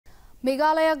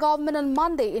Meghalaya Government on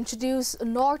Monday introduced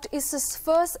Northeast's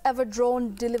first ever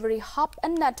drone delivery hub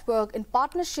and network in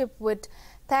partnership with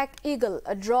TechEagle,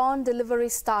 a drone delivery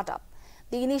startup.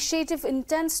 The initiative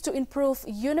intends to improve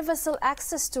universal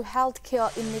access to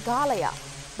healthcare in Meghalaya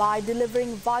by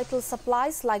delivering vital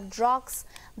supplies like drugs,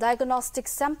 diagnostic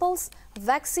samples,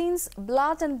 vaccines,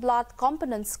 blood and blood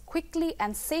components quickly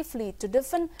and safely to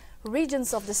different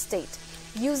regions of the state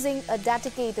using a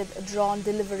dedicated drone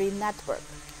delivery network.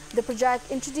 The project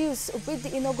introduced with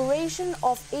the inauguration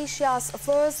of Asia's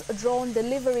first drone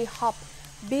delivery hub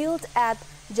built at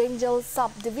Jengjal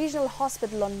Sub Divisional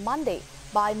Hospital on Monday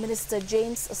by Minister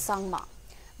James Sangma.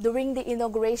 During the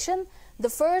inauguration, the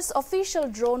first official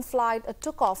drone flight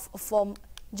took off from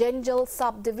Jengjal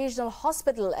Sub Divisional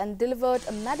Hospital and delivered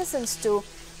medicines to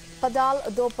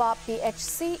Padeldoba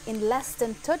PHC in less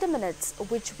than 30 minutes,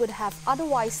 which would have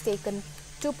otherwise taken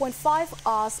 2.5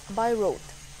 hours by road.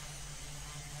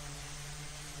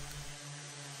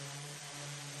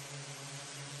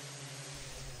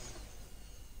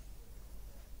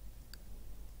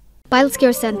 Piles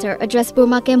Care Center, address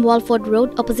Burma Camp Walford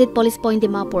Road, opposite Police Point,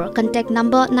 Dimapur. Contact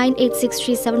number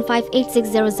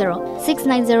 9863758600,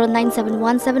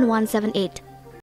 69097171178.